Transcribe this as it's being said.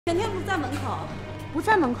前天不是在门口？不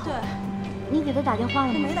在门口。对。你给他打电话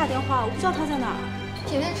了吗？我没打电话，我不知道他在哪儿。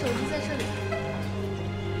甜甜手机在这里。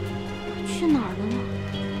去哪儿了呢？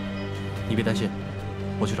你别担心，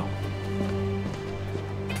我去找。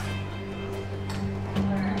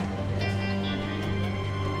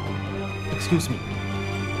Excuse me,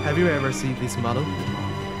 have you ever seen this model?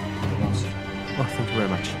 Oh, thank you very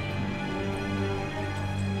much.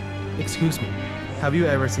 Excuse me, have you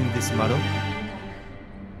ever seen this model?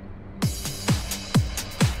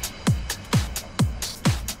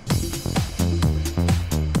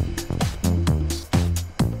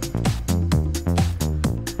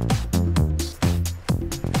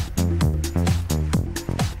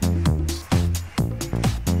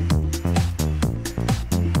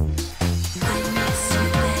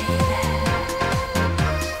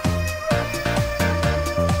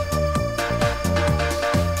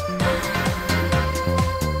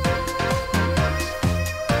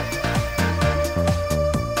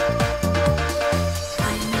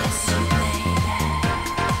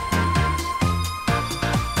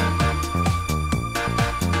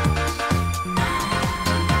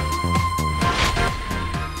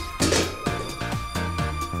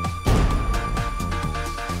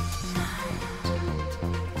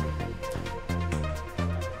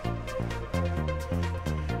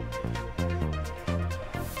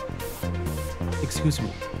 Excuse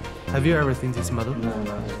me, have you ever seen this model? No.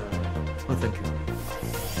 Oh, thank you.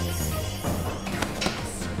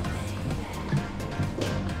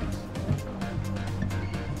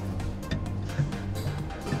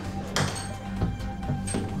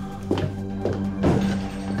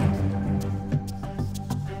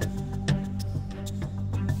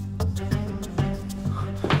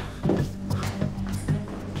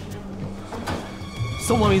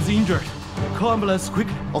 Someone is injured. Call ambulance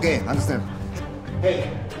quickly. Okay, understand.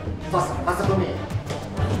 Hey, faster for me.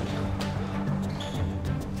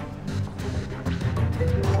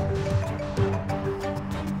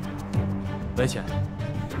 喂，姐。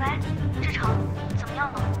喂，志成，怎么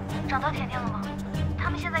样了？找到甜甜了吗？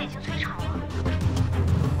他们现在已经催场了。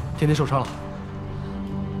甜甜受伤了。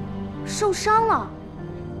受伤了？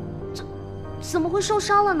怎么会受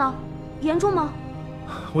伤了呢？严重吗？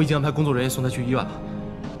我已经安排工作人员送她去医院了，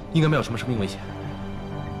应该没有什么生命危险。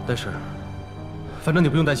但是，反正你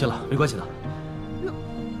不用担心了，没关系的。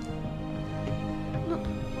那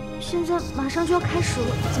现在马上就要开始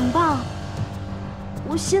了，怎么办啊？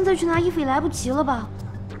我现在去拿衣服也来不及了吧？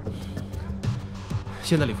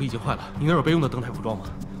现在礼服已经坏了，应该有备用的登台服装吗？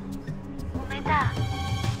我没带，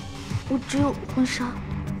我只有婚纱。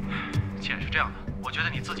姐，是这样的，我觉得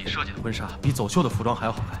你自己设计的婚纱比走秀的服装还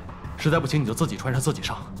要好看，实在不行你就自己穿上自己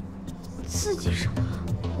上。自己上？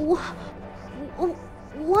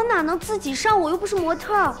我哪能自己上？我又不是模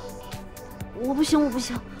特儿。我不行，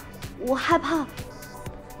我害怕。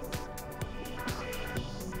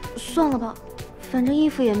算了吧，反正衣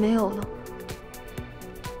服也没有了。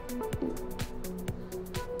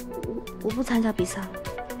我不参加比赛了，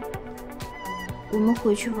我们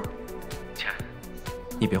回去吧。倩，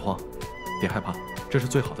你别慌，别害怕，这是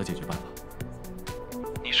最好的解决办法。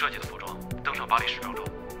你设计的服装登上巴黎时装周，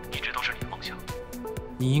一直都是你的梦想。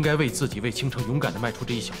你应该为自己、为倾城勇敢地迈出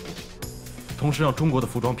这一小步，同时让中国的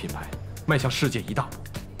服装品牌迈向世界一大步。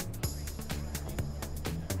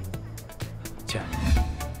倩，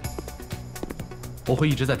我会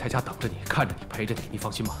一直在台下等着你，看着你，陪着你，你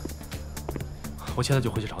放心吧。我现在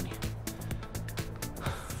就回去找你。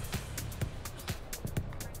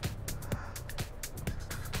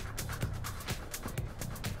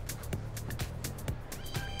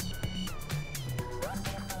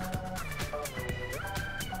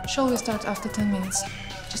Show will start after 10 minutes.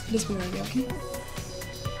 Just please be ready, okay?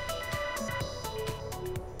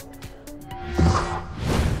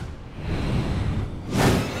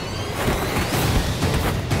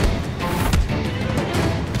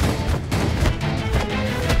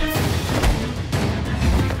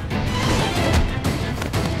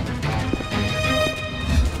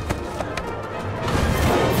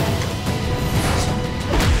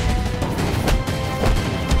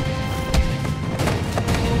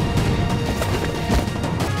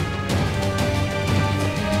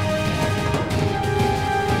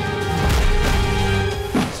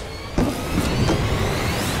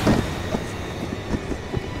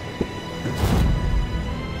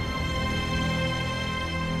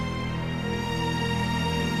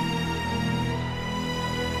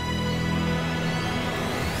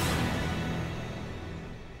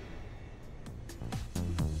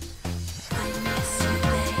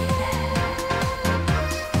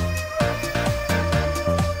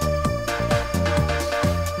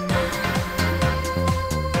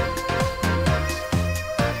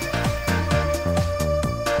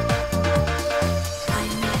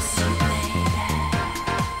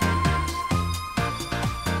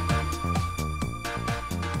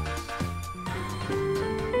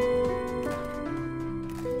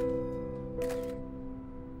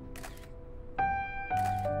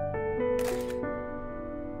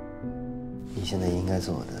 现在应该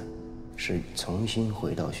做的，是重新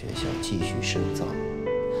回到学校继续深造，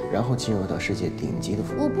然后进入到世界顶级的。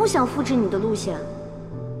我不想复制你的路线，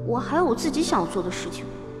我还有我自己想要做的事情。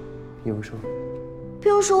比如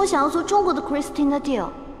说，我想要做中国的 Takdir，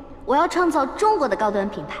 我要创造中国的高端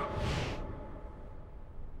品牌。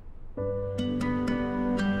你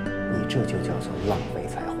这就叫做浪费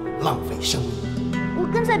才华，浪费生命。我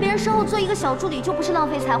跟在别人身后做一个小助理，就不是浪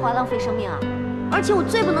费才华、浪费生命啊！而且我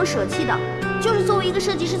最不能舍弃的，就是作为一个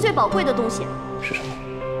设计师最宝贵的东西。是什么？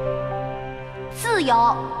自由。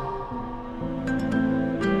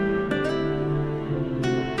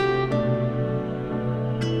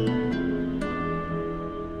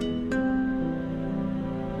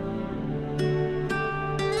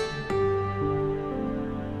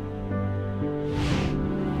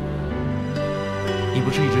你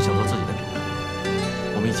不是一直想做自己的品牌？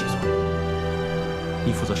我们一起做，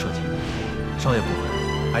你负责设计，商业部分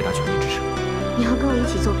艾达全力支持。你要跟我一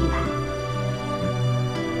起做品牌？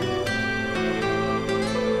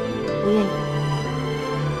我愿意。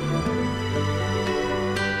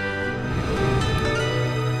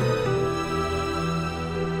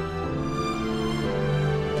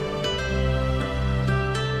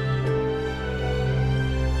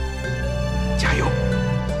加油！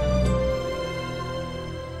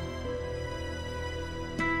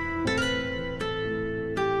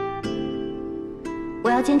我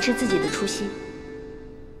要坚持自己的初心，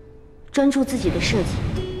专注自己的设计，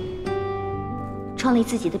创立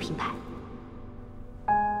自己的品牌。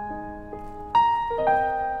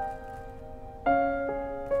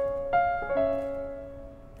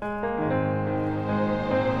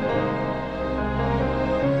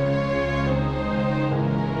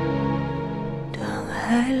当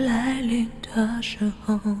爱来临的时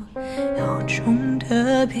候，有种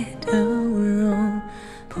特别的温柔。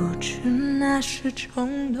不知那是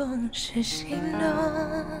冲动是心动。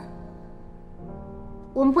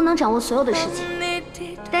我们不能掌握所有的事情，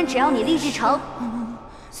但只要你立志朝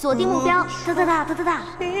锁定目标，哒哒哒哒哒哒，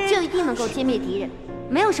就一定能够歼灭敌人，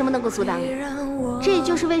没有什么能够阻挡你。这也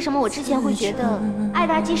就是为什么我之前会觉得，艾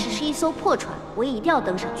达即使是一艘破船，我也一定要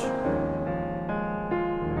登上去。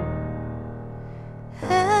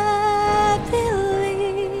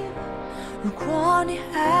如果你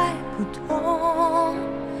还不懂，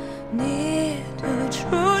你的出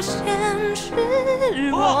现是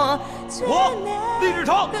我最美的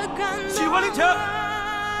感动。喜欢林前，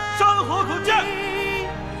山河可见。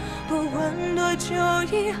不管多久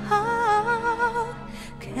以后，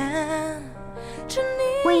看着你。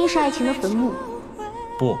婚姻是爱情的坟墓。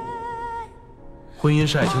不，婚姻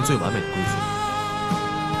是爱情最完美的归宿。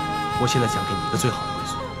我现在想给你一个最好的归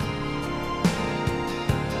宿。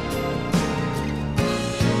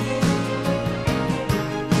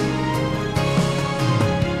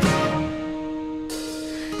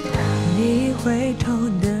回头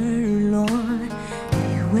的日落，你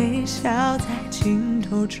微笑在镜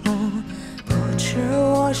头中，不知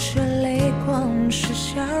我是泪光是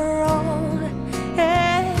笑容。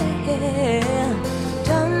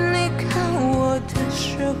当你看我的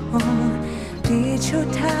时候，地球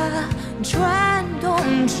它转动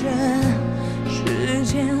着，时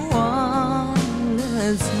间忘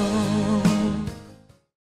了走。